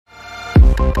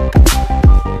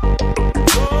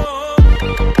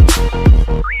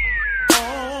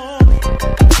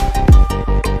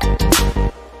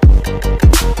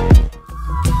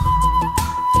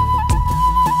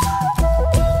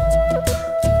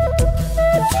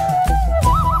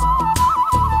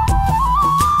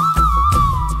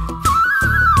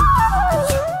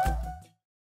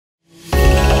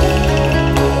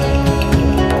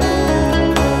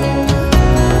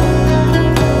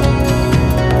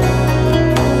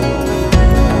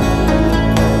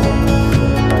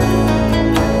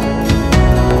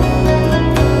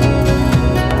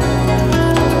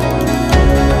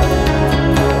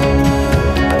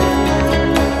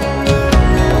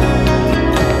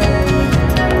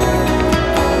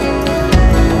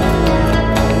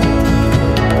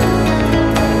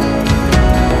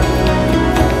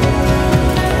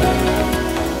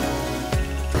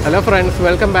Hello friends,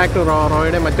 welcome back to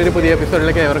Royയുടെ മറ്റൊരു പുതിയ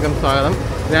എപ്പിസോഡിലേക്ക് ഏവർക്കും സ്വാഗതം.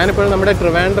 ഞാനിപ്പോൾ നമ്മുടെ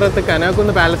ട്രിവാൻഡ്രത്ത്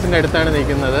കനാകുന്ന് പാലസിൻ്റെ അടുത്താണ്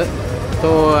നിൽക്കുന്നത്. സോ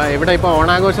ഇവിടെ ഇപ്പോൾ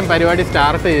ഓണാഘോഷം പരിപാടി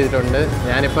സ്റ്റാർട്ട് ചെയ്തിട്ടുണ്ട്.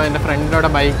 ഞാനിപ്പോൾ എൻ്റെ ഫ്രണ്ടിനോടെ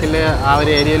ബൈക്കിൽ ആ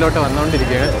ഒരു ഏരിയയിലോട്ട്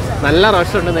വന്നുകൊണ്ടിരിക്കുകയാണ്. നല്ല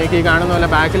റഷുണ്ട്. നിങ്ങൾക്ക് ഈ കാണുന്ന പോലെ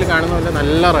ബാക്കിൽ കാണുന്ന പോലെ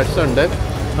നല്ല റഷുണ്ട്.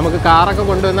 നമുക്ക് കാറൊക്കെ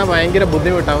കൊണ്ടുവന്നാൽ ഭയങ്കര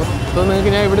ബുദ്ധിമുട്ടാവും. സോ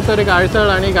നിങ്ങൾക്ക് ഞാൻ ഇവിടുത്തെ ഒരു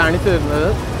കാഴ്ചകളാണ് ഈ കാണിച്ചു തരുന്നത്.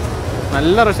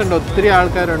 നല്ല റഷുണ്ട്, ഒത്തിരി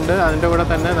ആൾക്കാരുണ്ട്. അതിൻ്റെ കൂടെ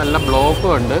തന്നെ നല്ല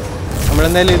ബ്ലോക്കും ഉണ്ട്.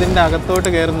 നമ്മളെന്തായാലും ഇതിൻ്റെ അകത്തോട്ട്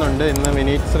കയറുന്നുണ്ട്. ഇന്ന്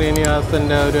വിനീത്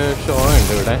ശ്രീനിവാസൻ്റെ ഒരു ഷോ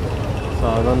ഉണ്ട് ഇവിടെ. സോ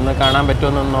അതൊന്ന് കാണാൻ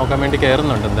പറ്റുമെന്നൊന്ന് നോക്കാൻ വേണ്ടി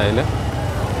കയറുന്നുണ്ട്. എന്തായാലും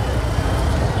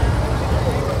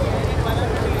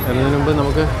അതിന് മുമ്പ്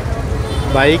നമുക്ക്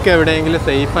ബൈക്ക് എവിടെയെങ്കിലും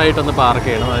സേഫായിട്ടൊന്ന് പാർക്ക്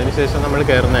ചെയ്യണം. അതിനുശേഷം നമ്മൾ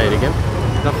കയറുന്നതായിരിക്കും.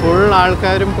 ഫുൾ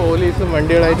ആൾക്കാരും പോലീസും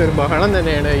വണ്ടികളായിട്ടൊരു ബഹളം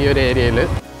തന്നെയാണ് ഈ ഒരു ഏരിയയിൽ.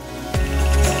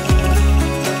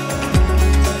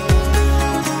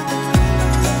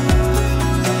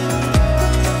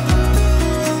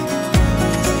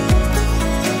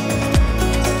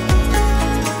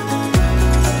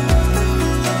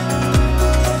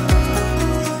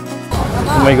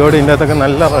 മൈഗോഡ്, ഇതിൻ്റെ അകത്തൊക്കെ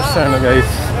നല്ല റഷാണ്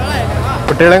ഗൈസ്.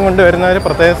 കുട്ടികളെയും കൊണ്ട് വരുന്നവർ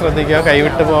പ്രത്യേകം ശ്രദ്ധിക്കുക,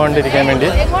 കൈവിട്ട് പോകാണ്ടിരിക്കാൻ വേണ്ടി.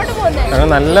 അങ്ങനെ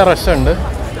നല്ല റഷുണ്ട്.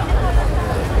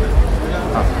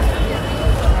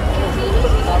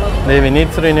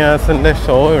 വിനീത് ശ്രീനിവാസൻ്റെ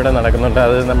ഷോ ഇവിടെ നടക്കുന്നുണ്ട്.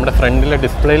 അത് നമ്മുടെ ഫ്രണ്ടിലെ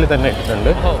ഡിസ്പ്ലേയിൽ തന്നെ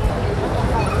ഇട്ടിട്ടുണ്ട്.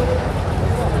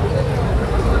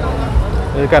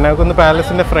 ഇത് കനാകുന്ന്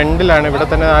പാലസിൻ്റെ ഫ്രണ്ടിലാണ്. ഇവിടെ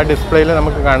തന്നെ ആ ഡിസ്പ്ലേയിൽ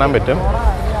നമുക്ക് കാണാൻ പറ്റും.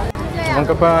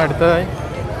 നമുക്കിപ്പോൾ അടുത്തതായി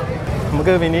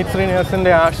നമുക്ക് വിനീത്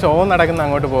ശ്രീനിവാസൻ്റെ ആ ഷോ നടക്കുന്ന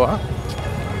അങ്ങോട്ട് പോവാം.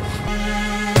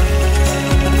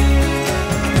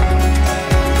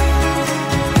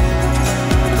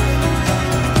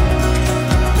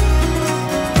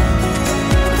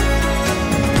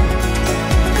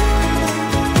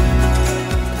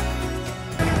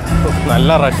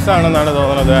 നല്ല റഷാണെന്നാണ്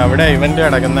തോന്നുന്നത്. അവിടെ ഇവൻ്റ്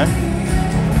നടക്കുന്നത്.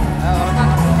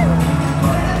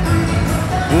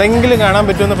 എന്തെങ്കിലും കാണാൻ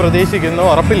പറ്റുമെന്ന് പ്രതീക്ഷിക്കുന്നു,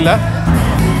 ഉറപ്പില്ല.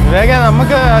 വേഗം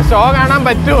നമുക്ക് ഷോ കാണാൻ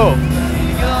പറ്റുമോ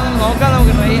നോക്കാം.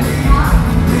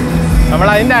 നമ്മൾ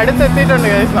അതിൻ്റെ അടുത്ത് എത്തിയിട്ടുണ്ട്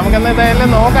ഗൈസ്. നമുക്ക്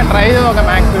എന്തായാലും നോക്കാം, ട്രൈ ചെയ്ത് നോക്കാം.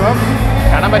 മാക്സിമം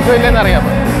കാണാൻ പറ്റുമോ ഇല്ലെന്ന് അറിയാം.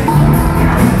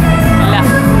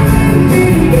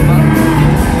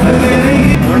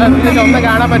 ഇവിടെ എന്തെങ്കിലും ഒന്നും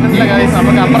കാണാൻ പറ്റുന്നില്ല ഗൈസ്.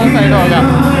 നമുക്ക് അപ്പുറം സൈഡ് നോക്കാം.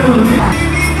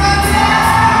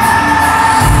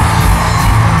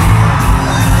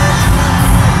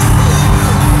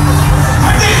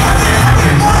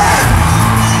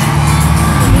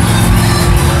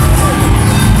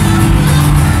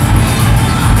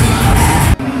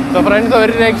 സോ ഫ്രണ്ട്സ്,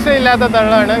 ഒരു രക്ഷയില്ലാത്ത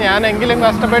തള്ളാണ്. ഞാനെങ്കിലും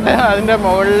കഷ്ടപ്പെട്ട് അതിൻ്റെ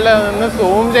മുകളിൽ നിന്ന്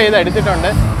സൂം ചെയ്ത് എടുത്തിട്ടുണ്ട്.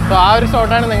 സോ ആ ഒരു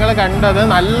ഷോട്ടാണ് നിങ്ങൾ കണ്ടത്.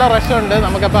 നല്ല റഷുണ്ട്.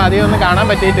 നമുക്കപ്പോൾ അധികം ഒന്നും കാണാൻ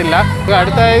പറ്റിയിട്ടില്ല.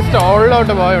 അടുത്തായി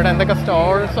സ്റ്റോളിലോട്ട് പോകാം. ഇവിടെ എന്തൊക്കെ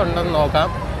സ്റ്റോൾസ് ഉണ്ടെന്ന് നോക്കാം.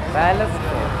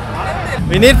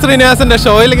 വിനീത് ശ്രീനിവാസന്റെ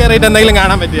ഷോയിൽ കയറിയിട്ട് എന്തെങ്കിലും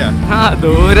കാണാൻ പറ്റിയ?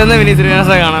 ദൂരെ വിനീത്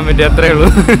ശ്രീനിവാസ കാണാൻ പറ്റിയ, അത്രേ ഉള്ളൂ.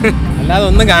 അല്ലാതെ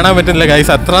ഒന്നും കാണാൻ പറ്റുന്നില്ല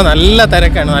ഗൈസ്. അത്ര നല്ല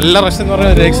തിരക്കാണ്. നല്ല റഷ് എന്ന്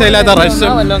പറഞ്ഞാൽ രക്ഷയില്ലാത്ത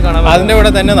റഷും അതിൻ്റെ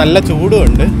കൂടെ തന്നെ നല്ല ചൂടും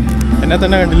ഉണ്ട്. എന്നെ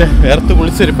തന്നെ കണ്ടില്ലേ, വേർത്ത്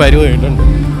കുളിച്ചൊരു പരുവായിട്ടുണ്ട്.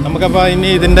 നമുക്കപ്പോൾ ഇനി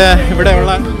ഇതിൻ്റെ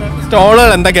ഇവിടെയുള്ള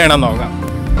സ്റ്റോളുകൾ എന്തൊക്കെയാണെന്ന് നോക്കാം.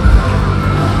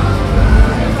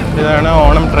 ഇതാണ്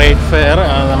ഓണം ട്രേഡ് ഫെയർ.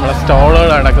 നമ്മളെ സ്റ്റോളുകൾ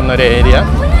നടക്കുന്ന ഒരു ഏരിയ.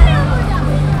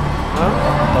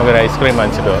 നമുക്കൊരു ഐസ്ക്രീം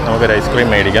വാങ്ങിച്ചിട്ട് പോകാം. നമുക്കൊരു ഐസ്ക്രീം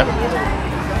മേടിക്കാം.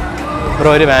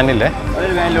 ബ്രോ, ഒരു വാനില്ലേ?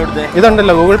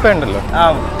 ഇതുണ്ടല്ലോ, ഗൂഗിൾ പേ ഉണ്ടല്ലോ.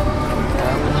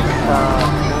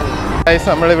 ഗൈസ്,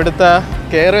 നമ്മളിവിടുത്തെ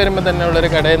കയറി വരുമ്പോൾ തന്നെ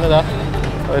ഉള്ളൊരു കടയിൽ നിന്ന്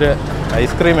ഒരു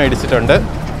ഐസ്ക്രീം മേടിച്ചിട്ടുണ്ട്.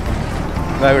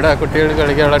 ഇവിടെ കുട്ടികൾക്ക്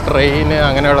കളിക്കാനുള്ള ട്രെയിന്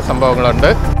അങ്ങനെയുള്ള സംഭവങ്ങളുണ്ട്.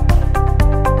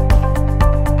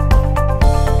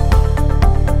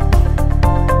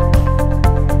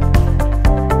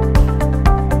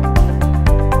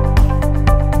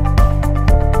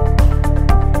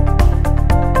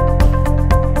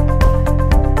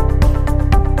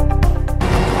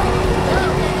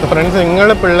 ഫ്രണ്ട്സ്, നിങ്ങൾ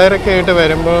പിള്ളേരൊക്കെ ആയിട്ട്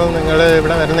വരുമ്പോൾ നിങ്ങൾ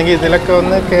ഇവിടെ വരുന്നെങ്കിൽ ഇതിലൊക്കെ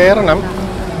ഒന്ന് കയറണം.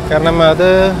 കാരണം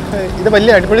ഇത്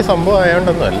വലിയ അടിപൊളി സംഭവം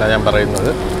ആയതുകൊണ്ടൊന്നുമല്ല ഞാൻ പറയുന്നത്.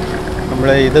 നമ്മൾ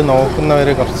ഇത് നോക്കുന്നവർ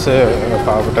കുറച്ച്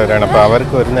പാവപ്പെട്ടവരാണ്. അപ്പോൾ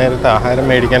അവർക്ക് ഒരു നേരത്തെ ആഹാരം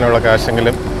മേടിക്കാനുള്ള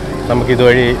കാശെങ്കിലും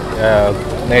നമുക്കിതുവഴി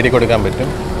നേടിക്കൊടുക്കാൻ പറ്റും.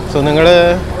 സോ നിങ്ങൾ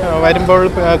വരുമ്പോൾ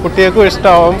കുട്ടികൾക്കും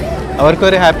ഇഷ്ടമാവും,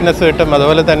 അവർക്കൊരു ഹാപ്പിനെസ് കിട്ടും.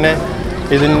 അതുപോലെ തന്നെ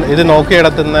ഇത് നോക്കി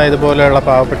നടത്തുന്ന ഇതുപോലെയുള്ള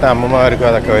പാവപ്പെട്ട അമ്മമാർക്കും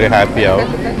അതൊക്കെ ഒരു ഹാപ്പി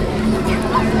ആവും.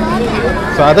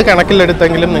 സോ അത്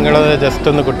കണക്കിലെടുത്തെങ്കിലും നിങ്ങൾ ജസ്റ്റ്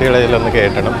ഒന്ന് കുട്ടികളെ ഇതിലൊന്ന്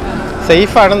കയറ്റണം.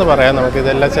 സേഫാണെന്ന് പറയാം.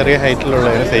 നമുക്കിതെല്ലാം ചെറിയ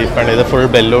ഹൈറ്റിലുള്ളതിന് സേഫാണ്. ഇത് ഫുൾ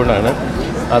ബലൂണാണ്,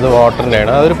 അത്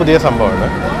വാട്ടറിൻ്റെയാണ്. അതൊരു പുതിയ സംഭവമാണ്.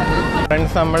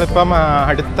 ഫ്രണ്ട്സ്, നമ്മളിപ്പം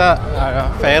അടുത്ത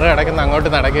ഫെയർ നടക്കുന്ന അങ്ങോട്ട്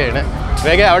നടക്കുകയാണ്.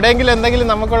 വേഗം അവിടെയെങ്കിലും എന്തെങ്കിലും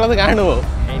നമുക്കുള്ളത് കാണുമോ?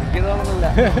 എനിക്ക് തോന്നുന്നില്ല.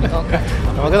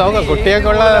 നമുക്ക് നോക്കാം.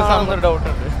 കുട്ടികൾക്കുള്ള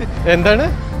എന്താണ്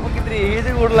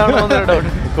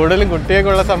കൂടുതലും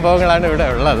കുട്ടികൾക്കുള്ള സംഭവങ്ങളാണ് ഇവിടെ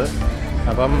ഉള്ളത്.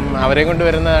 അപ്പം അവരെ കൊണ്ട്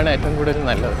വരുന്നതാണ് ഏറ്റവും കൂടുതൽ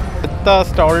നല്ലത്. അടുത്ത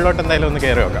സ്റ്റോളിലോട്ട് എന്തായാലും ഒന്ന്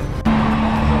കയറി നോക്കാം.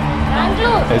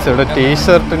 ഇവിടെ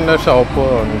ടീഷർട്ടിൻ്റെ ഷോപ്പ്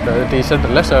ഉണ്ട്.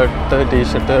 ടീഷർട്ടല്ല, ഷർട്ട്,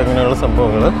 ടീഷർട്ട് അങ്ങനെയുള്ള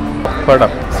സംഭവങ്ങൾ.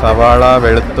 പപ്പടം, സവാള,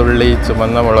 വെളുത്തുള്ളി,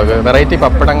 ചുമന്ന മുളക്, വെറൈറ്റി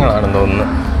പപ്പടങ്ങളാണെന്ന് തോന്നുന്നു.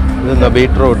 ഇത്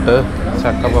ബീട്രൂട്ട്,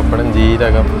 ചക്ക പപ്പടം,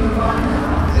 ജീരകം,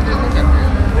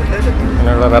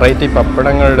 അങ്ങനെയുള്ള വെറൈറ്റി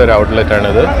പപ്പടങ്ങളുടെ ഒരു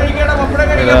ഔട്ട്ലെറ്റാണിത്.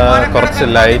 ഇത് കുറച്ച്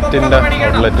ലൈറ്റിൻ്റെ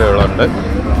ഔട്ട്ലെറ്റുകളുണ്ട്.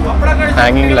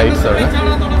 ഹാങ്ങിങ് ലൈറ്റ്സ് ആണ്.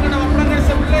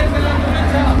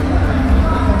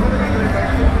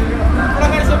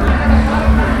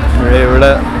 ഇവിടെ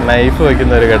നൈഫ്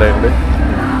വയ്ക്കുന്ന ഒരു കടയുണ്ട്.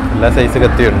 എല്ലാ സൈസ്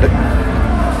കത്തിയുണ്ട്.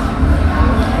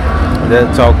 ഇത്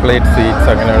ചോക്ലേറ്റ് സ്വീറ്റ്സ്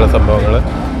അങ്ങനെയുള്ള സംഭവങ്ങൾ.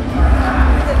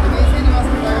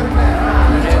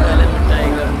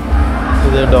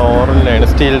 ഇത് ഡോറിലാണ്,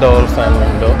 സ്റ്റീൽ ഡോർസ് ആൻഡ്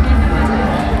വിൻഡോ.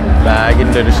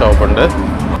 ബാഗിൻ്റെ ഒരു ഷോപ്പുണ്ട്.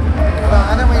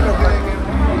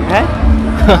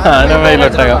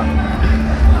 ആനമയിലൊട്ടകം.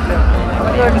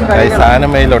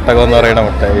 ആനമയിലൊട്ടകം എന്ന് പറയുന്ന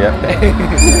മുട്ടായി.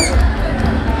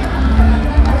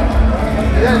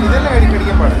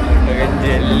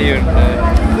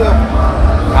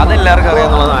 അതെല്ലാവർക്കും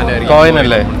അറിയാവുന്ന സാധനമായിരിക്കും. കോയിൻ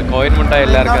അല്ലേ? കോയിൻ മുട്ടായി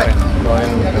എല്ലാവർക്കും അറിയാം.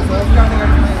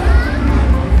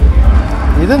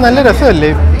 ഇത് നല്ല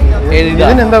രസമല്ലേ?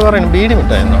 ഇതിനെന്താ പറയുന്നത്? ബീഡി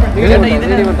മിഠായിന്നോ?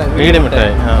 ബീഡി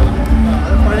മിഠായി. ആ,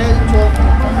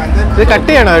 ഇത് കട്ട്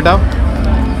ചെയ്യണോ കേട്ടോ?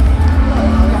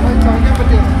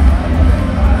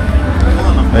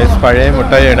 പഴയ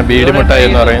മിഠായിയാണ്, ബീഡി മിഠായി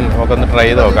എന്ന് പറയും. നമുക്കൊന്ന് ട്രൈ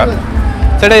ചെയ്ത് നോക്കാം.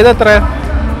 ചേട്ടാ ഇത് എത്ര?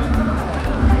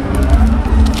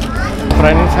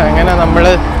 ഫ്രണ്ട്സ്, അങ്ങനെ നമ്മൾ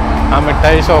ആ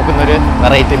മിഠായി ഷോപ്പിൽ നിന്നൊരു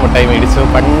വെറൈറ്റി മിഠായി മേടിച്ചു.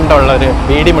 പണ്ടുള്ളൊരു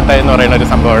ബീഡി മിഠായി എന്ന് പറയുന്ന ഒരു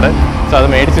സംഭവമാണ്. സോ അത്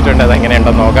മേടിച്ചിട്ടുണ്ട്.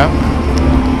 അതെങ്ങനെയുണ്ടെന്ന് നോക്കാം.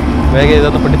 വേഗം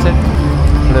ഇതൊന്ന് പിടിച്ച്.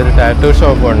 ഇവിടെ ഒരു ടാറ്റു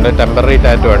ഷോപ്പുണ്ട്. ടെമ്പററി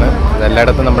ടാറ്റു ആണ്.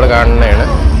 ഇതെല്ലായിടത്തും നമ്മൾ കാണുന്നതാണ്.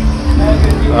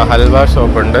 ഹൽവ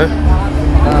ഷോപ്പുണ്ട്.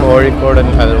 കോഴിക്കോടൻ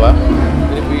ഹൽവ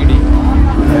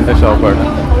എൻ്റെ ഷോപ്പാണ്.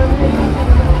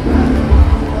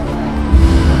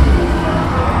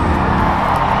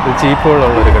 ഇത്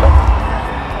ചീപ്പുകളുള്ളൊരു കട.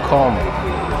 Com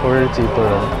full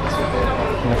ചീപ്പുകളാണ്.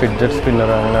 പിന്നെ ഫിഡ്ജറ്റ് സ്പിന്നർ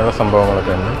അങ്ങനെയുള്ള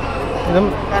സംഭവങ്ങളൊക്കെ ഉണ്ട്. ഇതും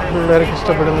പിള്ളേർക്ക്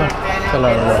ഇഷ്ടപ്പെടുന്ന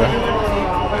സ്ഥലമാണ്.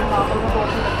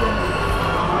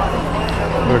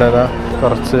 ഇവിടെ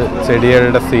കുറച്ച്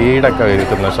ചെടികളുടെ സീഡൊക്കെ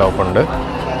വിൽക്കുന്ന ഷോപ്പുണ്ട്.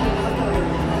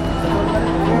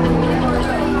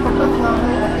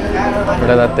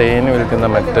 ഇവിടെ തേന് വിൽക്കുന്ന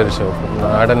മറ്റൊരു ഷോപ്പ്.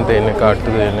 നാടൻ തേന്,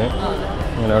 കാട്ടുതേന്,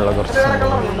 ഇങ്ങനെയുള്ള കുറച്ച്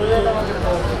സംഭവങ്ങൾ.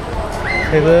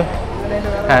 ഇത്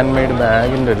ഹാൻഡ് മെയ്ഡ്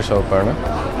ബാഗിൻ്റെ ഒരു ഷോപ്പാണ്.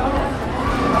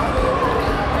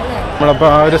 നമ്മളപ്പോൾ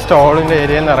ആ ഒരു സ്റ്റോളിൻ്റെ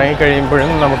ഏരിയയിൽ നിന്ന് ഇറങ്ങിക്കഴിയുമ്പോഴും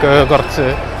നമുക്ക് കുറച്ച്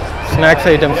സ്നാക്സ്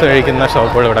ഐറ്റംസ് കഴിക്കുന്ന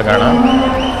ഷോപ്പുകൾ ഇവിടെ കാണാം.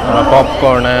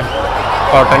 പോപ്കോണ്,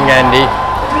 കോട്ടൺ ക്യാൻഡി,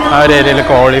 ആ ഒരു ഏരിയയിൽ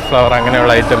കോളിഫ്ലവർ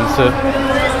അങ്ങനെയുള്ള ഐറ്റംസ്.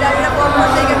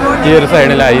 ഈ ഒരു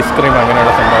സൈഡിൽ ഐസ്ക്രീം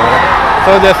അങ്ങനെയുള്ള സംഭവങ്ങൾ.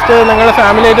 സോ ജസ്റ്റ് നിങ്ങൾ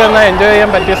ഫാമിലിയായിട്ട് വന്നാൽ എൻജോയ് ചെയ്യാൻ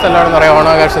പറ്റിയ സ്ഥലമാണെന്ന് പറയാം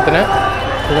ഓണാഘോഷത്തിന്.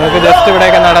 നിങ്ങൾക്ക് ജസ്റ്റ്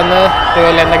ഇവിടെയൊക്കെ നടന്ന്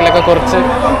ഇതുപോലെ എന്തെങ്കിലുമൊക്കെ കുറച്ച്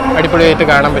അടിപൊളിയായിട്ട്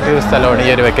കാണാൻ പറ്റിയ സ്ഥലമാണ് ഈ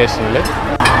ഒരു വെക്കേഷനിൽ.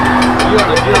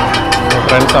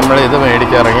 ഫ്രണ്ട്സ്, നമ്മൾ ഇത്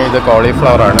മേടിച്ചിറങ്ങി. ഇത്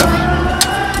കോളിഫ്ലവർ ആണ്.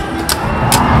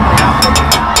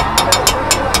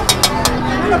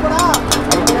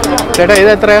 ചേട്ടാ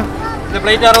ഇത് എത്രയാ?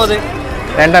 പ്ലേറ്റ് 60.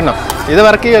 രണ്ടെണ്ണം. ഇത്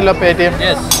വർക്ക് ചെയ്യുമല്ലോ Paytm?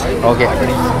 Okay.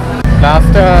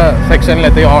 Last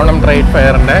സെക്ഷനിലെത്തി. Onam trade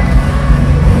ഫെയറിൻ്റെ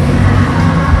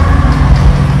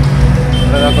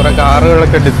കുറേ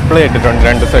കാറുകളൊക്കെ ഡിസ്പ്ലേ ഇട്ടിട്ടുണ്ട്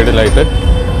രണ്ട് സൈഡിലായിട്ട്.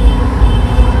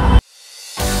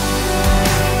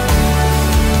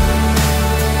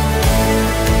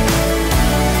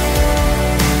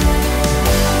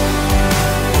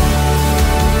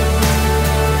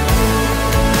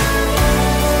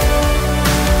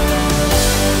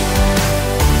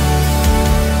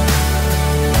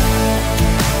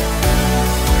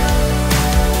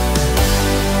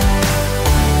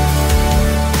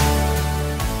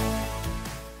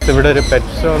 ഇവിടെ ഒരു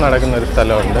പെറ്റ് ഷോ നടക്കുന്ന ഒരു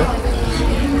സ്ഥലമുണ്ട്.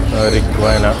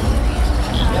 റിക്വാന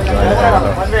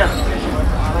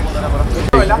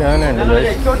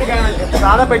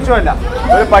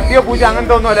ഒരു പട്ടിയോ പൂച്ച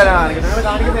അങ്ങനത്തെ ഒന്നുമല്ല.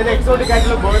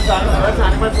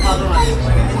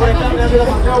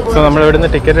 സോ നമ്മൾ ഇവിടുന്ന്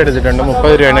ടിക്കറ്റ് എടുത്തിട്ടുണ്ട്.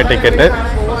 30 രൂപയാണ് ടിക്കറ്റ്.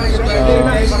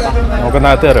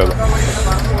 നമുക്കൊന്നകത്ത് കയറുമല്ലോ.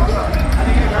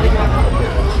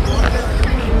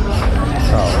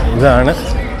 ഇതാണ്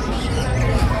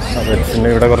പെറ്റ്സിൻ്റെ.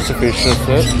 ഇവിടെ കുറച്ച്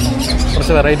ഫിഷസ്,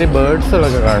 കുറച്ച് വെറൈറ്റി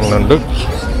ബേർഡ്സുകളൊക്കെ കാണുന്നുണ്ട്.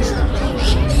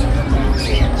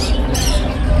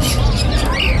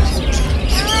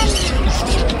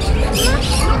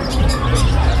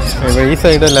 ഈ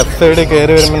സൈഡ് ലെഫ്റ്റ് സൈഡ്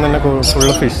കയറി വരുമ്പോൾ തന്നെ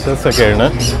ഫുള്ള് ഫിഷസ് ഒക്കെയാണ്.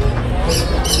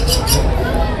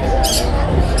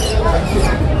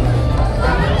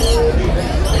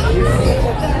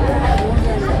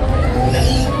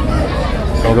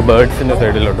 നമുക്ക് ബേർഡ്സിൻ്റെ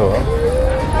സൈഡിലോട്ട് പോകാം.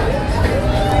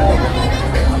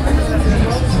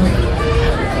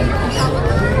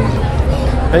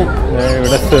 പിന്നെ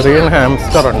ഇവിടെ സിറിയൻ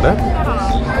ഹാംസ്റ്റർ ഉണ്ട്.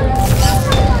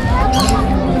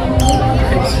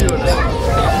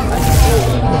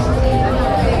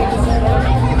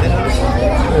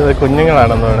 ഇത്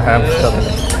കുഞ്ഞുങ്ങളാണെന്ന് തോന്നുന്നു ഹാംസ്റ്റർ.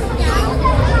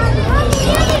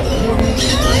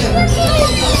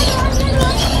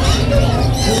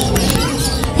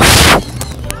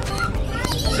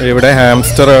 ഇവിടെ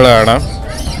ഹാംസ്റ്ററുകൾ കാണാം.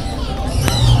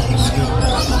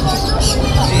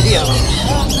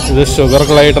 ഇത് ഷുഗർ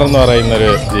ഗ്ലൈഡർ എന്ന് പറയുന്നൊരു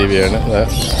ജീവിയാണ്.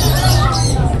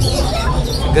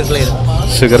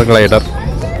 ഷുഗർ ഗ്ലൈഡർ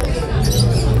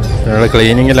ഞങ്ങൾ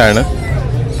ക്ലീനിങ്ങിലാണ്.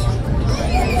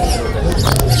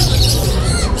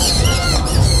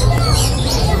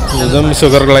 ഇതും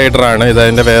ഷുഗർ ഗ്ലൈഡറാണ്.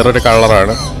 ഇതതിൻ്റെ വേറൊരു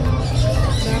കളറാണ്.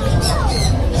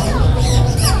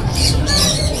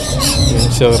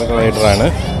 ഷുഗർ ഗ്ലൈഡറാണ്.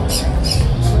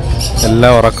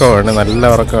 എല്ലാം ഉറക്കമാണ്, നല്ല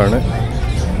ഉറക്കമാണ്.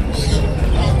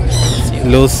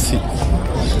 ലൂസി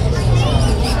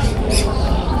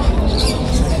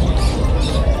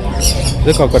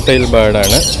ഇത് കൊക്കറ്റൈൽ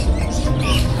ബേർഡാണ്.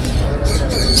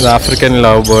 ഇത് ആഫ്രിക്കൻ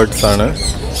ലവ് ബേർഡ്സ് ആണ്.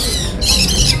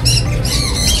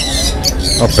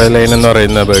 ഒപ്പലൈൻ എന്ന്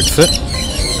പറയുന്ന ബേർഡ്സ്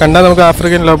കണ്ടാൽ നമുക്ക്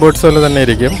ആഫ്രിക്കൻ ലവ് ബേർഡ്സ് പോലെ തന്നെ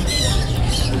ഇരിക്കും.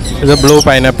 ഇത് ബ്ലൂ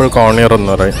പൈനാപ്പിൾ കോർണിയർ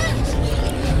എന്ന് പറയും.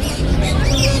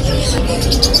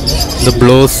 ഇത്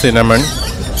ബ്ലൂ സിനമൺ.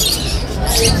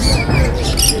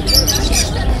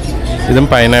 ഇതും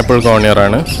പൈനാപ്പിൾ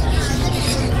കോർണിയറാണ്.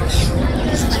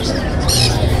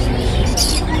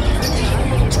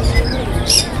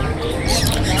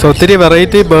 സോ ഒത്തിരി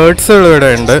വെറൈറ്റി ബേർഡ്സുകൾ ഇവിടെ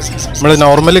ഉണ്ട്. നമ്മൾ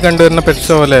നോർമലി കണ്ടുവരുന്ന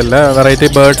പെറ്റ്സ് പോലെയല്ല, വെറൈറ്റി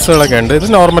ബേർഡ്സുകളൊക്കെ ഉണ്ട്. ഇത്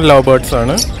നോർമൽ ലവ് ബേർഡ്സ്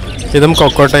ആണ്. ഇതും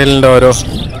കൊക്കോട്ടൈലിൻ്റെ ഓരോ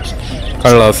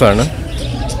കളേഴ്സാണ്.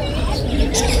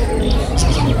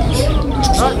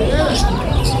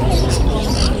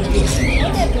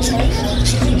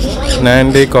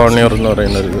 നാൻഡി കോർണിയർ എന്ന്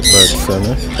പറയുന്ന ഒരു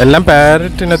ബേർഡ്സാണ്. എല്ലാം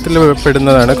പാരറ്റ് ഇനത്തിൽ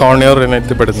പെടുന്നതാണ്. കോർണിയർ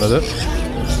ഇനത്തിൽ പെടുന്നത്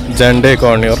ജണ്ടേ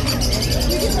കോർണിയർ.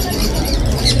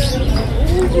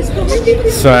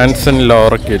 സ്വാൻസൺ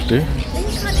ലോറക്കറ്റ്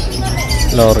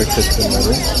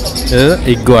എന്നത്. ഇത്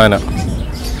ഇഗ്വാന.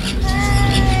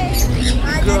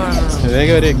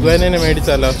 ഇതൊക്കെ ഒരു ഇഗ്വാനെ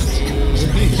മേടിച്ചാലോ?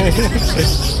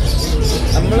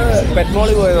 നമ്മള്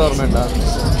പെട്രോളിൽ പോയത് ഓർമ്മയുണ്ടോ?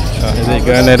 ഇത്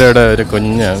ഇഗ്വാനയുടെ ഒരു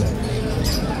കുഞ്ഞാണ്.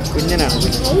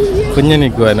 കുഞ്ഞൻ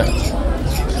ഇഗ്വാന.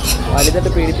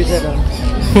 വലുതായിട്ട് പീഡിപ്പിച്ചാലോ?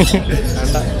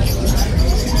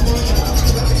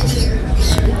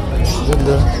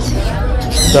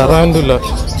 ടെറാൻഡുല.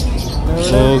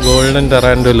 ഓ, ഗോൾഡൻ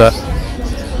ടെറാൻഡുല.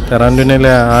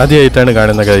 ടെറാൻഡുലയിലെ ആദ്യമായിട്ടാണ്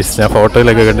കാണുന്നത് ഗൈസ്. ഞാൻ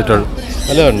ഫോട്ടോയിലൊക്കെ കണ്ടിട്ടുള്ളൂ.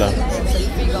 അല്ല ഉണ്ടോ?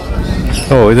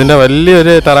 ഓ, ഇതിൻ്റെ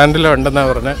വലിയൊരു ടെറാൻഡുല ഉണ്ടെന്നാണ്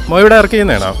പറഞ്ഞത്. ഇവിടെ വർക്ക്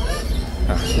ചെയ്യുന്നതാണോ?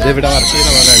 ഇതിവിടെ വർക്ക്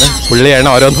ചെയ്യുന്ന പോലെയാണ്. പുള്ളിയാണ്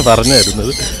ഓരോന്ന് പറഞ്ഞു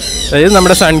തരുന്നത്. ഇത്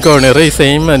നമ്മുടെ സൺ കോർണിയർ. ഈ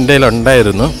സെയിം എൻ്റെ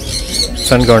ഉണ്ടായിരുന്നു.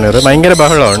 സൺ കോർണിയർ ഭയങ്കര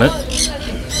ബഹളമാണ്.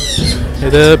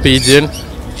 ഇത് പീജിയൻ.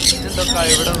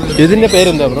 ഇതിൻ്റെ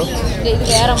പേരെന്താ ബ്രോ?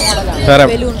 വേറെ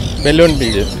ബലൂൺ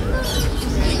പീജിയൻ.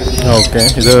 ഓക്കെ,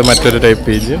 ഇത് മറ്റൊരു ടൈപ്പ്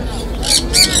പീജിയൻ.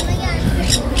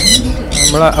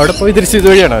 നമ്മൾ അവിടെ പോയി തിരിച്ച്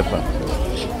ഇതുവഴിയാണ് വരുന്നത്.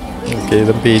 ഓക്കെ,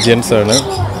 ഇത് പീജിയൻസ് ആണ്.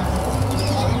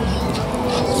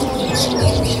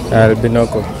 Albino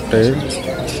cocktail,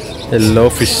 yellow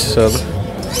Fisher,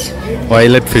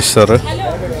 violet Fisher,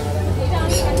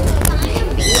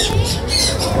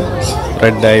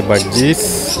 red I budgies,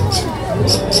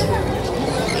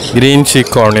 green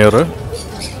cheek കോർണിയർ.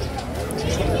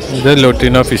 ഇത്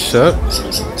ലൊട്ടിനോ ഫിഷർ.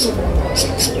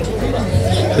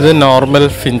 ഇത് നോർമൽ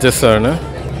ഫിഞ്ചസ് ആണ്.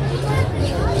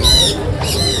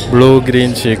 Blue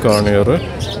green cheek കോർണിയർ.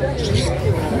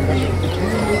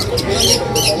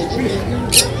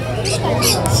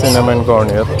 Cinnamon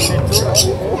കോർണിയർ,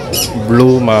 blue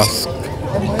mask.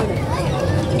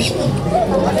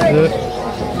 ഇത്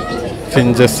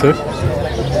ഫിഞ്ചസ്,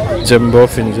 ജംബോ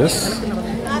ഫിഞ്ചസ്.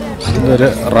 ഇതൊരു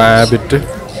റാബിറ്റ്.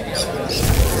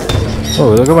 ഓ,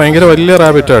 ഇതൊക്കെ ഭയങ്കര വലിയ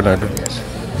റാബിറ്റാണ് കേട്ടോ.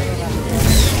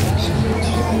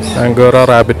 ആംഗോറ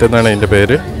റാബിറ്റ് എന്നാണ് ഇതിൻ്റെ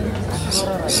പേര്.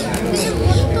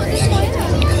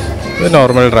 ഇത്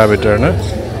നോർമൽ റാബിറ്റാണ്.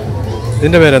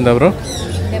 ഇതിൻ്റെ പേരെന്താ ബ്രോ?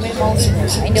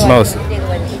 മൗസ്.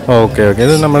 ഓക്കെ ഓക്കെ,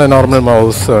 ഇത് നമ്മുടെ നോർമൽ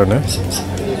മൗസ് ആണ്.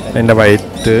 അതിൻ്റെ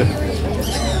വൈറ്റ്.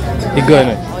 ഇഗ്വാന.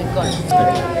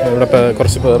 ഇവിടെ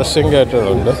കുറച്ച് പേർഷ്യൻ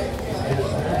ക്യാറ്റുകളുണ്ട്.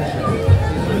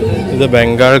 ഇത്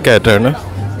ബംഗാൾ ക്യാറ്റാണ്.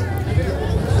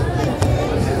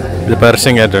 ഇത്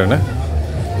പേർഷ്യൻ ക്യാറ്റാണ്.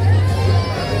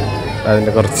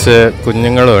 അതിൻ്റെ കുറച്ച്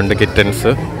കുഞ്ഞുങ്ങളും ഉണ്ട്,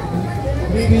 കിറ്റൻസ്.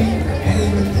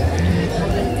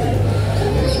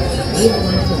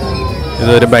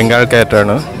 ഇതൊരു ബംഗാൾ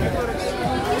ക്യാറ്റാണ്.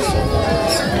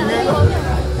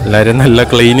 എല്ലാവരും നല്ല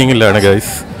ക്ലീനിങ്ങിലാണ്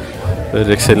ഗൈസ്. ഒരു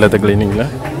രക്ഷയില്ലാത്ത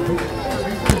ക്ലീനിങ്ങിലാണ്.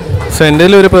 സോ എൻ്റെ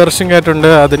ഒരു പേർഷ്യൻ ക്യാറ്റുണ്ട്.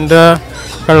 അതിൻ്റെ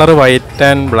കളർ വൈറ്റ്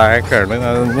ആൻഡ് ബ്ലാക്ക് ആണ്.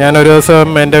 ഞാനൊരു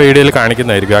ദിവസം എൻ്റെ വീഡിയോയിൽ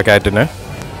കാണിക്കുന്നതായിരിക്കും ആ ക്യാറ്റിന്.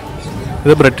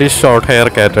 ഇത് ബ്രിട്ടീഷ് ഷോർട്ട് ഹെയർ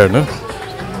ക്യാറ്റാണ്.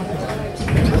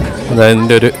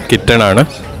 അതതിൻ്റെ ഒരു കിറ്റണാണ്.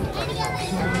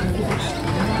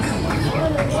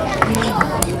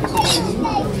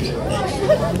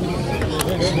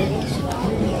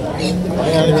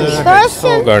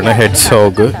 ഹെഡ്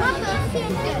സോഗ്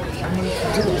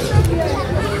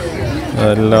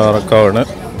നല്ല ഉറക്കമാണ്.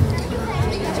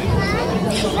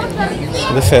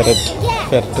 ഇത്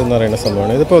ഫെററ്റ് എന്ന് പറയുന്ന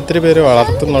സംഭവമാണ്. ഇതിപ്പോൾ ഒത്തിരി പേര്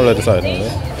വളർത്തുന്നുള്ളൊരു സാധനമാണ്.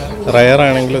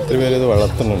 റയറാണെങ്കിൽ ഒത്തിരി പേര് ഇത്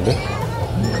വളർത്തുന്നുണ്ട്.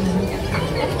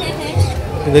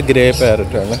 ഇത് ഗ്രേ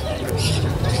പാരറ്റാണ്.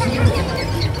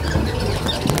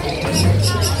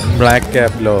 Black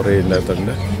cap lorry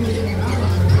ഇല്ലാത്തുണ്ട്.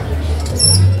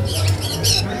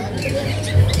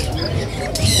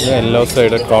 ഇത് യെല്ലോ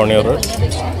സൈഡ് കോണിയർ.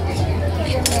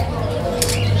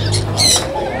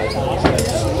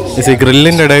 ഈ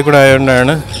ഗ്രില്ലിൻ്റെ ഇടയിൽ കൂടെ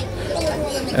ആയതുകൊണ്ടാണ്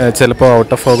ചിലപ്പോൾ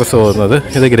ഔട്ട് ഓഫ് ഫോക്കസ് പോകുന്നത്.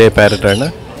 ഇത് ഗ്രേ പാരറ്റാണ്.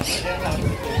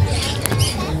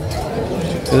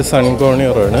 ഇത് സൺ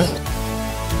കോണിയറാണ്.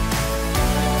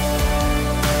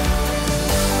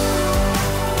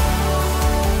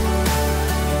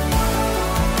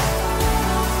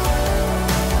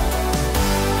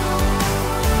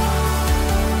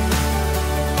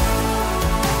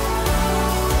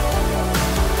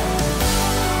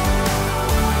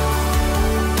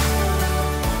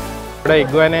 ഇവിടെ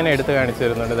ഇഗ്വാനേനെ എടുത്ത് കാണിച്ചു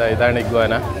തരുന്നുണ്ട്. ഇതാണ്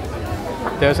ഇഗ്വാന.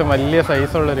 അത്യാവശ്യം വലിയ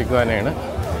സൈസുള്ളൊരു ഇഗ്വാനയാണ്.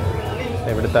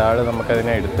 ഇവിടുത്തെ ആൾ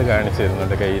നമുക്കതിനെ എടുത്ത് കാണിച്ചു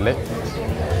തരുന്നുണ്ട് കയ്യിൽ.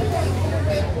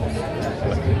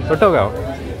 തൊട്ട് നോക്കാം.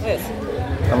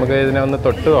 നമുക്ക് ഇതിനെ ഒന്ന്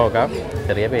തൊട്ട് നോക്കാം.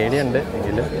 ചെറിയ പേടിയുണ്ട്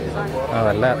എങ്കിലും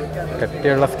നല്ല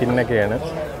കട്ടിയുള്ള സ്കിന്നൊക്കെയാണ്.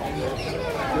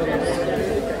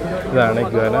 ഇതാണ്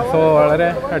ഇഗ്വാന. സോ വളരെ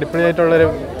അടിപൊളിയായിട്ടുള്ളൊരു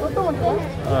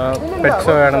പെറ്റ്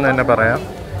ഷോ ആണെന്ന് തന്നെ പറയാം.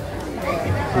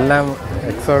 എല്ലാം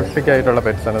എക്സോട്ടിക് ആയിട്ടുള്ള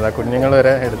പെറ്റ്സാണ്. ഇതാ കുഞ്ഞുങ്ങൾ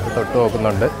വരെ എടുത്ത് തൊട്ട്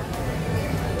നോക്കുന്നുണ്ട്.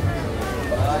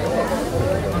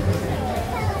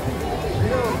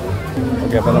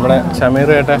 ഓക്കെ, അപ്പോൾ നമ്മുടെ ഷമീർ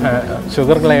ചേട്ടൻ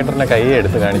ഷുഗർ ഗ്ലൈഡറിൻ്റെ കൈ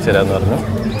എടുത്ത് കാണിച്ചു തരാമെന്ന് പറഞ്ഞു.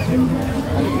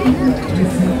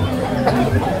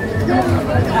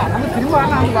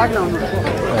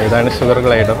 ഇതാണ് ഷുഗർ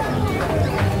ഗ്ലൈഡർ.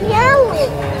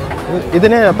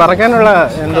 ഇതിന് പറക്കാനുള്ള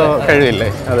എന്തോ കഴിവില്ലേ?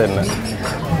 അത് തന്നെ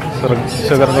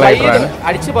ഷുഗർ ഗ്ലൈഡറാണ്.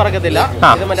 അടിച്ചു പറക്കത്തില്ല.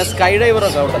 സ്കൈ ഡൈവർ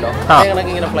ഒക്കെ ഉണ്ടല്ലോ,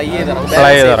 ഫ്ലൈ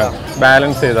ചെയ്തിറങ്ങും,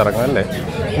 ബാലൻസ് ചെയ്തിറങ്ങും അല്ലേ.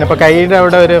 പിന്നിപ്പോൾ കൈയുടെ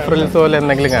അവിടെ ഒരു ഫ്രിൽസ് പോലെ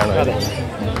എന്തെങ്കിലും കാണും.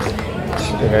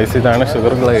 ഇതാണ്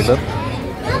ഷുഗർ ഗ്ലൈഡർ.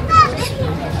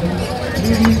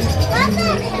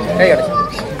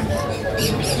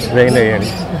 കൈയാണ്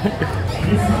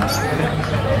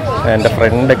എൻ്റെ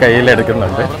ഫ്രണ്ട്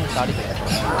കയ്യിലെടുക്കുന്നുണ്ട്.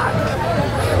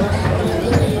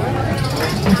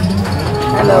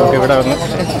 നമുക്ക് ഇവിടെ വന്ന്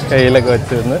കയ്യിലൊക്കെ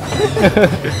വെച്ച് നിന്ന്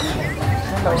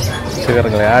ഷുഗർ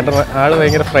ഗ്ലൈഡർ. ആള്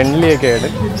ഭയങ്കര ഫ്രണ്ട്ലി ഒക്കെയാണ്.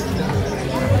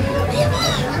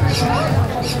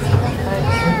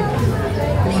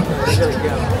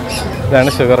 ഇതാണ്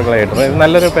ഷുഗർ ഗ്ലൈഡർ. ഇത്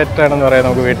നല്ലൊരു പെറ്റാണെന്ന് പറയാം.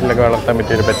 നമുക്ക് വീട്ടിലൊക്കെ വളർത്താൻ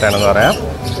പറ്റിയൊരു പെറ്റാണെന്ന് പറയാം.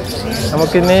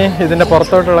 നമുക്കിനി ഇതിൻ്റെ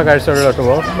പുറത്തോട്ടുള്ള കാഴ്ചകളിലോട്ട്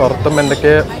പോകും. പുറത്തും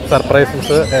എന്തൊക്കെ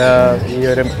സർപ്രൈസസ് ഈ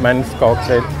ഒരു മൻസ്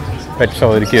കോക്ടെയിൽ പെറ്റ് ഷോ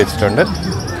ഒരുക്കി വെച്ചിട്ടുണ്ട്.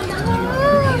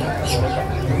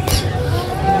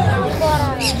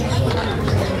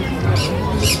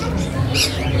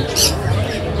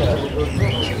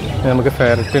 നമുക്ക്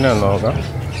ഫെററ്റിനെ ഒന്ന് നോക്കാം.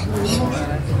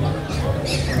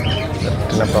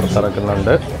 ഫെററ്റിനെ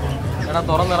പുറത്തിറക്കുന്നുണ്ട്.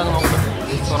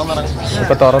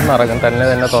 ഇപ്പോൾ തുറന്നിറങ്ങും,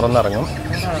 തന്നെ തുറന്നിറങ്ങും.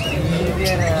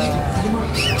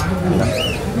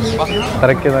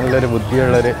 അത്രയ്ക്ക് നല്ലൊരു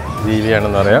ബുദ്ധിയുള്ളൊരു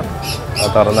ജീവിയാണെന്ന് പറയാം. അത്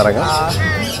തുറന്നിറങ്ങും.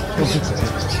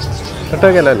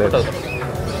 ഒട്ടൊക്കെയല്ലേ?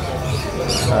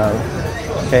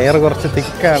 ഹെയർ കുറച്ച്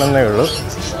തിക്കാണെന്നേ ഉള്ളൂ.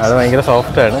 അത് ഭയങ്കര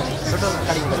സോഫ്റ്റാണ്.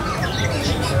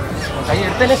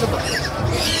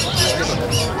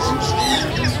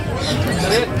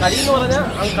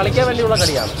 കളിക്കാൻ വേണ്ടിയുള്ള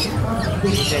കളിയാണ്.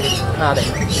 അതെ,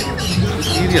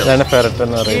 ഇതാണ് ഫെററ്റ്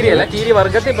എന്ന് പറയുന്നത്. കീരി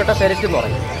വർഗത്തിൽപ്പെട്ട ഫെററ്റ് എന്ന്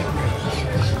പറയും.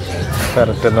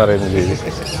 ഫെററ്റ് എന്ന് പറയുന്ന ജീവി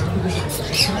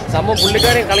സംഭവം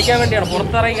പുള്ളിക്കാരി കളിക്കാൻ വേണ്ടിയാണ്.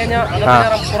 പുറത്തിറങ്ങി കഴിഞ്ഞാൽ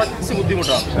കുറച്ച്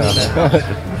ബുദ്ധിമുട്ടാണ്.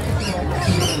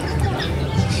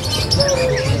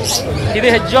 ഇത്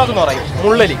ഹെഡ്ജോഗ് എന്ന് പറയും,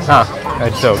 മുള്ളലി.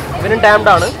 ഹെഡ്ജോഗ്. ഇവനും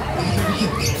ടൈംഡ് ആണ്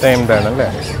അല്ലേ?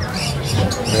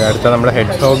 അടുത്ത നമ്മുടെ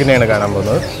ഹെഡ്ജോഗിനെയാണ് കാണാൻ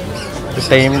പോകുന്നത്.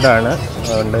 ടൈംഡ് ആണ്,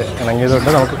 അതുകൊണ്ട് ഇണങ്ങിയതുകൊണ്ട്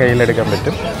നമുക്ക് കയ്യിലെടുക്കാൻ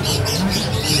പറ്റും.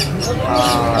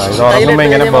 ഇത് ഉറങ്ങുമ്പോൾ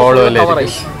ഇങ്ങനെ ബോൾ പോലെ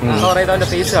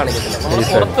ഫേസ് കാണിക്കത്തില്ല.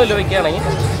 പുറത്ത് വയ്ക്കുകയാണെങ്കിൽ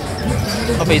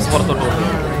ഫേസ് പുറത്തോട്ട് പോകും.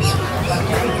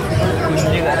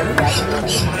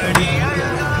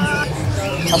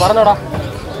 പറഞ്ഞോടാ,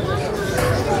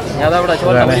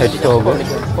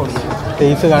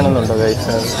 ഫേസ് കാണുന്നുണ്ടോ?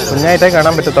 കുഞ്ഞായിട്ടേ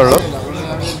കാണാൻ പറ്റത്തുള്ളൂ.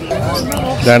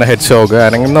 ഇതാണ് ഹെഡ് ഷോക്ക്.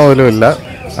 അനങ്ങുന്ന പോലും ഇല്ല.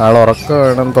 ആൾ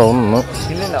ഉറക്കമാണെന്ന് തോന്നുന്നു.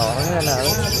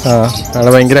 ആ, ആൾ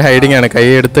ഭയങ്കര ഹൈഡിങ് ആണ്. കൈ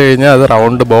എടുത്തു കഴിഞ്ഞാൽ അത്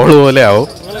റൗണ്ട് ബോൾ പോലെ ആവും.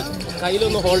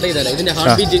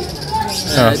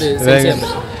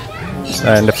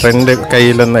 എൻ്റെ ഫ്രണ്ട്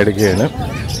കയ്യിലൊന്ന് എടുക്കുകയാണ്.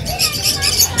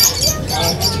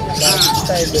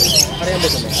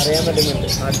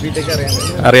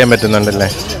 അറിയാൻ പറ്റുന്നുണ്ടല്ലേ?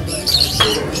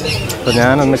 അപ്പോൾ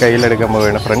ഞാനൊന്ന് കയ്യിലെടുക്കാൻ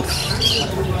പോവുകയാണ് ഫ്രണ്ട്സ്.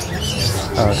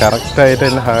 കറക്റ്റായിട്ട്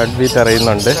എൻ്റെ ഹാർട്ട് ബീറ്റ്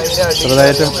അറിയുന്നുണ്ട്.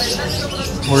 ചെറുതായിട്ടും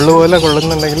മുള്ളു പോലെ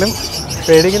കൊള്ളുന്നുണ്ടെങ്കിലും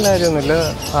പേടിക്കുന്ന കാര്യമൊന്നുമില്ല.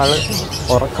 ആൾ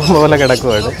ഉറക്കം പോലെ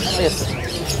കിടക്കുവാണ്.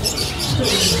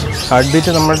 ഹാർട്ട്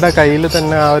ബീറ്റ് നമ്മളുടെ കയ്യിൽ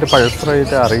തന്നെ ആ ഒരു പൾസ്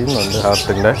റേറ്റ് അറിയുന്നുണ്ട്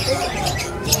ഹാർട്ടിൻ്റെ.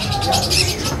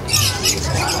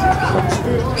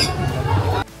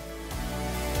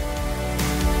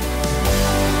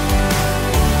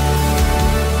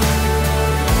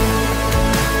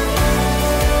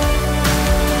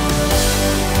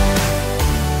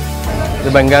 ഇത്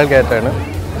ബംഗാൾ ക്യാറ്റാണ്.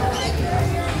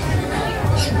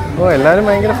 എല്ലാവരും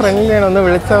ഭയങ്കര ഫ്രണ്ട്ലിയാണ്. ഒന്ന്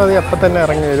വിളിച്ചാൽ മതി, അപ്പം തന്നെ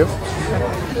ഇറങ്ങി വരും.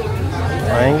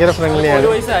 ഭയങ്കര ഫ്രണ്ട്ലിയാണ്.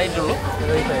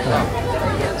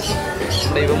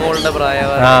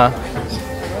 ആ,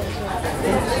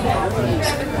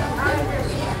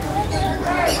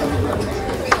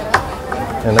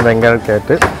 എന്നാ ബംഗാൾ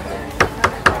ക്യാറ്റ്.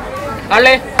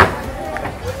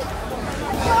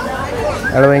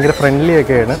 അയാൾ ഭയങ്കര ഫ്രണ്ട്ലി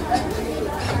ഒക്കെയാണ്.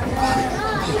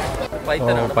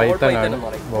 പൈത്തനാണ്,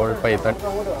 ബോൾ പൈത്തൺ.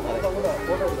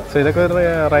 സോ ഇതൊക്കെ ഒരു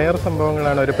റയർ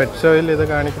സംഭവങ്ങളാണ്. ഒരു പെറ്റ് ഷോയിൽ ഇത്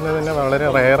കാണിക്കുന്നത് തന്നെ വളരെ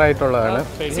റയർ ആയിട്ടുള്ളതാണ്.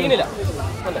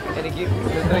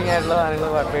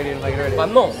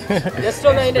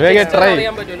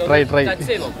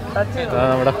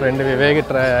 നമ്മുടെ ഫ്രണ്ട് വിവേക്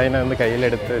അതിനെ ഒന്ന്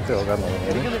കയ്യിലെടുത്ത് വെച്ച് നോക്കാൻ തോന്നുന്നു.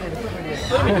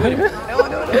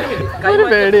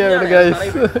 പേടിയാണ്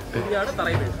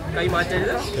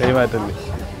കൈമാറ്റല്ലേ.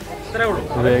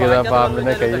 വിവേക്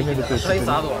പാമ്പിനെ കയ്യിലെടുത്ത് വെച്ചിട്ട്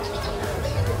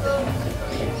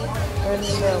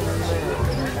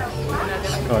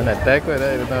അവൻ അറ്റാക്ക്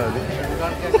വരാതിരുന്നാൽ മതി.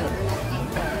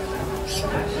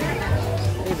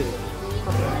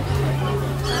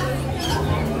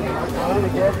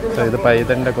 ഇത്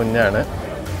പൈതന്റെ കുഞ്ഞാണ്.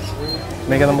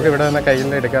 എനിക്ക് നമുക്ക് ഇവിടെ നിന്ന്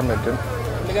കയ്യിൽ എടുക്കാൻ പറ്റും.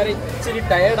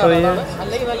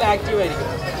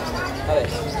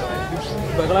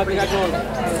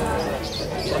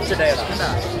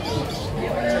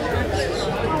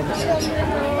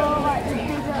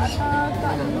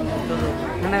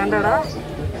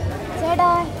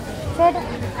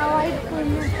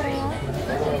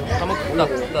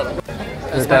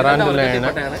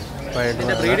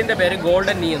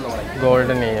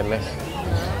 ഗോൾഡൻ നീ അല്ലേ?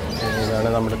 ഇതാണ്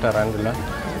നമ്മുടെ ടെറാൻഡുല.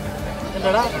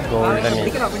 ഗോൾഡൻ നീ.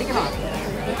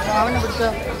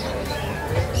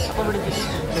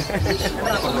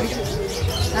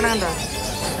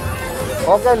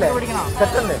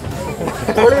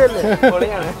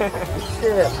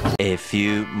 A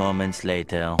few moments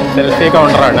later. Selfie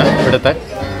കൗണ്ടറാണ് ഇവിടുത്തെ.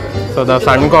 സോ ദാ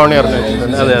സൺ കോർണിയർ.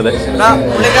 അതെ അതെ.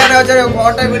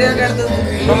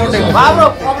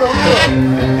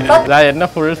 എന്നെ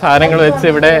ഫുൾ സാധനങ്ങൾ വെച്ച്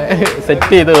ഇവിടെ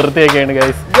സെറ്റ് ചെയ്ത് വൃത്തിയൊക്കെയാണ്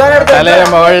ഗൈസ്. തലയുടെ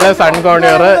മുകളില് സൺ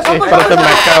കോർണിയർ, ഇപ്പുറത്ത്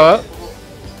മെക്കാവ്.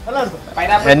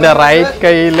 എന്റെ റൈറ്റ്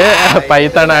കയ്യില്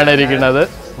പൈത്തണാണ് ഇരിക്കുന്നത്.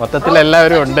 മൊത്തത്തിൽ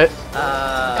എല്ലാവരും ഉണ്ട്.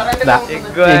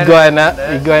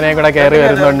 ഇഗ്വാനയെ കൂടെ കയറി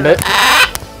വരുന്നുണ്ട്.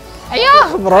 അയ്യോ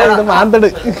ബ്രോ, ഇത് മാന്തട്.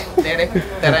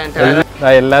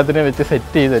 എല്ലാത്തിനും വെച്ച്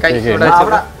സെറ്റ് ചെയ്ത് വെച്ചേക്കാണ്.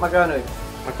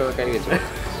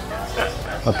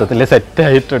 മൊത്തത്തില് സെറ്റ്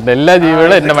ആയിട്ടുണ്ട്. എല്ലാ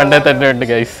ജീവികളും എന്റെ മണ്ടേ തന്നെ ഉണ്ട്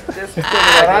ഗൈസ്.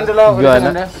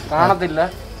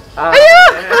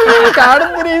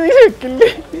 കാണുന്ന രീതിയിൽ വെക്കില്ലേ?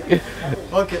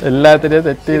 എല്ലാത്തിനെയും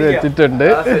സെറ്റ് ചെയ്ത് വെച്ചിട്ടുണ്ട്.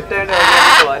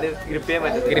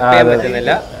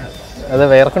 അത്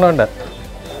വേർക്കണോണ്ട്.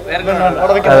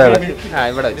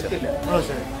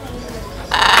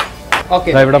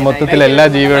 ഇവിടെ മൊത്തത്തിൽ എല്ലാ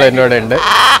ജീവികളും എൻ്റെ കൂടെ ഉണ്ട്.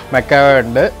 മെക്കാവ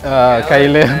ഉണ്ട്,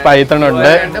 കയ്യില്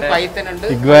പൈത്തണുണ്ട്,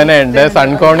 ഇഗ്വാന ഉണ്ട്,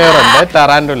 സൺകോണിയർ ഉണ്ട്,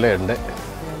 ടെറാൻഡുല ഉണ്ട്.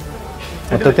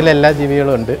 മൊത്തത്തിൽ എല്ലാ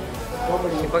ജീവികളും ഉണ്ട്.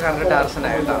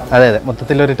 അതെ അതെ,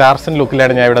 മൊത്തത്തിൽ ഒരു ടാർസൻ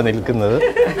ലുക്കിലാണ് ഞാൻ ഇവിടെ നിൽക്കുന്നത്.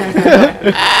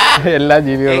 എല്ലാ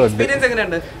ജീവികളും ഉണ്ട്.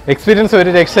 എക്സ്പീരിയൻസ് ഒരു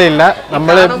രക്ഷയില്ല.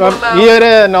 നമ്മളിപ്പം ഈ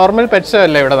ഒരു നോർമൽ പെറ്റ്സ്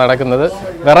അല്ല ഇവിടെ നടക്കുന്നത്.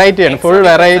 വെറൈറ്റിയാണ്, ഫുൾ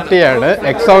വെറൈറ്റിയാണ്.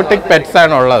 എക്സോട്ടിക് പെറ്റ്സ്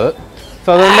ആണ് ഉള്ളത്. സോ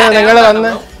അതുകൊണ്ട് നിങ്ങൾ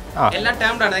വന്ന്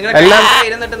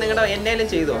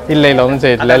ഇല്ല ഒന്നും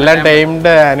ചെയ്തിട്ടില്ല. എല്ലാം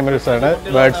ടൈംഡ് ആനിമൽസ് ആണ്,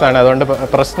 ബേർഡ്സ് ആണ്. അതുകൊണ്ട്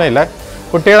പ്രശ്നമില്ല.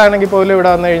 കുട്ടികളാണെങ്കിൽ പോലും ഇവിടെ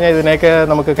വന്നു കഴിഞ്ഞാൽ ഇതിനൊക്കെ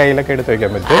നമുക്ക് കയ്യിലൊക്കെ എടുത്ത് വെക്കാൻ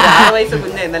പറ്റും.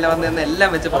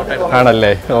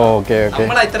 ആണല്ലേ? Okay okay.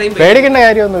 പേടിക്കേണ്ട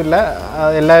കാര്യമൊന്നുമില്ല.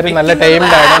 എല്ലാവരും നല്ല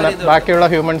ടൈംഡ് ആണ്. ബാക്കിയുള്ള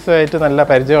ഹ്യൂമൻസുമായിട്ട് നല്ല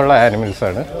പരിചയമുള്ള ആനിമൽസ്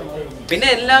ആണ്. പിന്നെ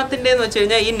എല്ലാത്തിന്റെന്ന് വെച്ച്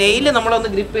കഴിഞ്ഞാൽ ഈ നെയില് നമ്മളൊന്ന്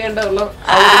ഗ്രിപ്പ് ചെയ്യേണ്ടതുള്ള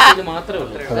മാത്രമേ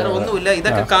ഉള്ളൂ, വേറെ ഒന്നുമില്ല.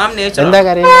 ഇതൊക്കെ കാം നേച്ചർ. എന്താ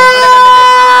കാര്യം?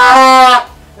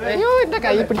 അയ്യോ എന്റെ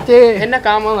കൈ പിടിച്ചേ. എന്നെ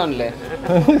കാമെന്നാണല്ലേ?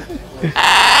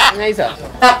 നൈസാ.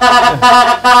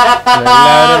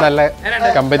 എല്ലാവരും നല്ല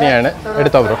കമ്പനിയാണ്.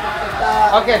 എടുത്തോ ബ്രോ.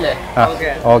 ഓക്കെ അല്ലേ? ആ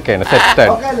ഓക്കെ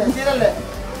സെറ്റാണ്.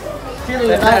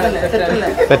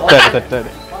 സെറ്റാണ്.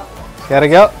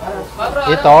 ഇറങ്ങിയോ.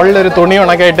 ഈ തോളിലൊരു തുണി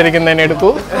ഉണക്കായിട്ടിരിക്കുന്നതിനെ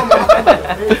എടുക്കൂ.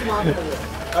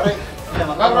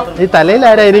 ഈ തലയിൽ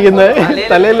ആരായിരിക്കുന്നത്?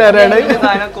 തലയിൽ ആരാണ്?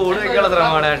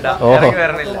 ഓഹോ.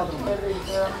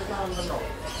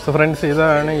 സോ ഫ്രണ്ട്സ്,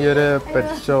 ഇതാണ് ഈ ഒരു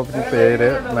പെറ്റ് ഷോപ്പിന്റെ പേര്,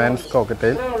 മാൻസ്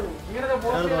കോക്കറ്റൈൽ.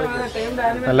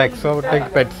 നല്ല എക്സോട്ടിക്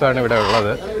പെറ്റ്സ് ആണ് ഇവിടെ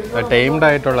ഉള്ളത്. ടൈംഡ്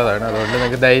ആയിട്ടുള്ളതാണ്. അതുകൊണ്ട്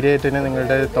നിങ്ങൾക്ക് ധൈര്യമായിട്ട്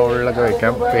നിങ്ങളുടെ തോളിലൊക്കെ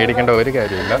വെക്കാം. പേടിക്കേണ്ട ഒരു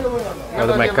കാര്യമില്ല.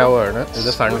 അത് മെക്കാവോ ആണ്.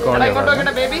 ഇത്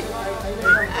സൺകോണിയാണ്.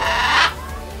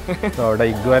 അവിടെ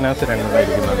ഇഗ്വാനാസ് രണ്ടെണ്ണം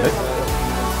ഇരിക്കുന്നുണ്ട്.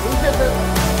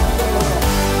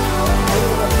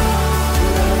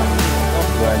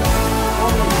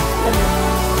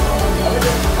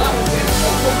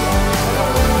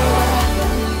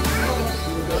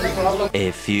 A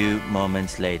few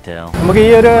moments later. നമുക്ക്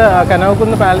ഈ ഒരു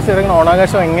കനകക്കുന്ന് പാലസ് ഇറങ്ങുന്ന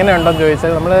ഓണാഘോഷം എങ്ങനെയുണ്ടെന്ന്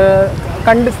ചോദിച്ചാൽ നമ്മൾ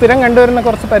സ്ഥിരം കണ്ടുവരുന്ന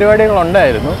കുറച്ച്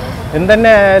പരിപാടികളുണ്ടായിരുന്നു.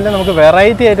 എന്തെന്നെ ആയാലും നമുക്ക്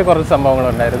വെറൈറ്റി ആയിട്ട് കുറച്ച്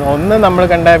സംഭവങ്ങളുണ്ടായിരുന്നു. ഒന്ന് നമ്മൾ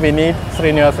കണ്ട വിനീത്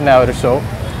ശ്രീനിവാസിൻ്റെ ആ ഒരു ഷോ.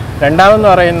 രണ്ടാമെന്ന്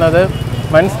പറയുന്നത്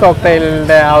മൻസ്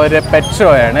കോക്ടെയിലിൻ്റെ ആ ഒരു പെറ്റ് ഷോ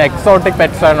ആണ്. എക്സോട്ടിക്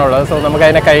പെറ്റ്സ് ആണുള്ളത്. സോ നമുക്ക്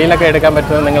അതിനെ കയ്യിലൊക്കെ എടുക്കാൻ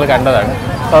പറ്റുന്നത് നിങ്ങൾ കണ്ടതാണ്.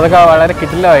 സോ അതൊക്കെ വളരെ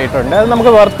കിടിലമായിട്ടുണ്ട്. അത്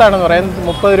നമുക്ക് വർത്താണെന്ന് പറയാം.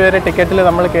 30 രൂപ ടിക്കറ്റിൽ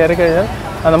നമ്മൾ കയറി കഴിഞ്ഞാൽ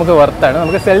അത് നമുക്ക് വർത്താണ്.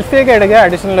 നമുക്ക് സെൽഫിയൊക്കെ എടുക്കുക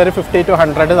അഡീഷണൽ ഒരു 50 to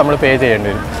 100 നമ്മൾ പേ ചെയ്യേണ്ടി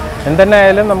വരും. എന്തെന്നെ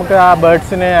ആയാലും നമുക്ക് ആ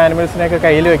ബേർഡ്സിനെ ആനിമൽസിനെയൊക്കെ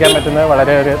കയ്യിൽ വെക്കാൻ പറ്റുന്നത്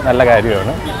വളരെ ഒരു നല്ല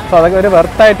കാര്യമാണ്. സോ അതൊക്കെ ഒരു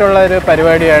വെർത്തായിട്ടുള്ള ഒരു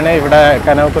പരിപാടിയാണ് ഇവിടെ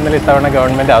കനകക്കുന്നിൽ ഇത്തവണ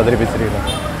ഗവൺമെൻറ്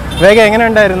അവതരിപ്പിച്ചിരിക്കുന്നത്. വേഗ എങ്ങനെ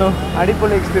ഉണ്ടായിരുന്നു?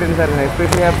 അടിപൊളി എക്സ്പീരിയൻസ് ആയിരുന്നു.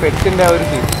 എസ്പെഷ്യലി ആ പെറ്റിൻ്റെ ആ ഒരു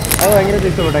സീൻ അത് ഭയങ്കര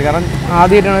ഇഷ്ടപ്പെട്ടെ. കാരണം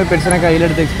ആദ്യമായിട്ടാണ് പെറ്റ്സിനെ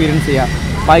കയ്യിലെടുത്ത് എക്സ്പീരിയൻസ് ചെയ്യുക.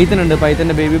 പൈത്തനുണ്ട്,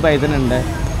 പൈത്തൻ്റെ ബേബി പൈത്തനുണ്ട്,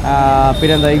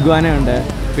 പിന്നെ എന്താ ഇഗ്വാന ഉണ്ട്,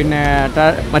 പിന്നെ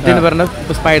മറ്റേ പറഞ്ഞ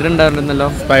സ്പൈഡർ ഉണ്ടായിരുന്നല്ലോ,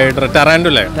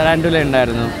 ടാറാൻഡുല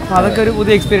ഉണ്ടായിരുന്നു. അപ്പോൾ അതൊക്കെ ഒരു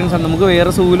പുതിയ എക്സ്പീരിയൻസ് ആണ്. നമുക്ക്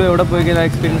വേറെ സൂലോ എവിടെ പോയി കഴിഞ്ഞാൽ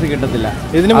എക്സ്പീരിയൻസ് കിട്ടത്തില്ല.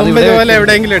 ഇതിന് മുമ്പ് ഇതുപോലെ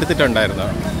എവിടെയെങ്കിലും എടുത്തിട്ടുണ്ടായിരുന്നോ?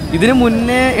 ഇതിന്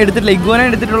മുന്നേ എടുത്തിട്ടില്ല. ഇഗ്വാന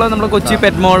എടുത്തിട്ടുള്ളത് നമ്മുടെ കൊച്ചി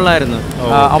പെറ്റ് മോളിലായിരുന്നു.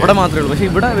 അവിടെ മാത്രമേ ഉള്ളൂ. പക്ഷേ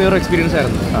ഇവിടെ വേറെ എക്സ്പീരിയൻസ്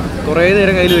ആയിരുന്നു. കുറേ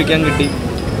നേരം കയ്യിൽ വെക്കാൻ കിട്ടി.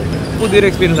 പുതിയൊരു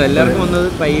എക്സ്പീരിയൻസ് എല്ലാവർക്കും വന്നത്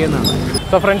പയ്യെന്നാണ്.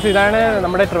 സോ ഫ്രണ്ട്സ്, ഇതാണ്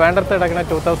നമ്മുടെ ട്രിവാൻഡ്രത്ത് നടക്കുന്ന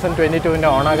 2022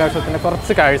 ഓണാഘോഷത്തിൻ്റെ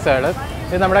കുറച്ച് കാഴ്ചകൾ.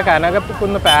 ഇത് നമ്മുടെ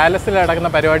കനകക്കുന്ന് പാലസിൽ നടക്കുന്ന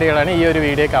പരിപാടികളാണ് ഈ ഒരു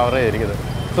വീഡിയോ കവർ ചെയ്തിരിക്കുന്നത്.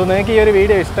 സോ നിങ്ങൾക്ക് ഈ ഒരു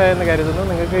വീഡിയോ ഇഷ്ടമായെന്ന് കരുതുന്നു.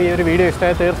 നിങ്ങൾക്ക് ഈ ഒരു വീഡിയോ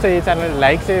ഇഷ്ടമായ തീർച്ചയായും ഈ ചാനൽ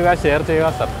ലൈക്ക് ചെയ്യുക, ഷെയർ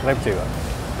ചെയ്യുക, സബ്സ്ക്രൈബ് ചെയ്യുക.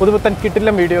 പുതുപുത്തൻ കിട്ടില്ല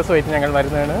വീഡിയോസുമായിട്ട് ഞങ്ങൾ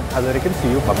വരുന്നതാണ്. അതുവരെയും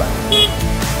see you,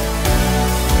 bye.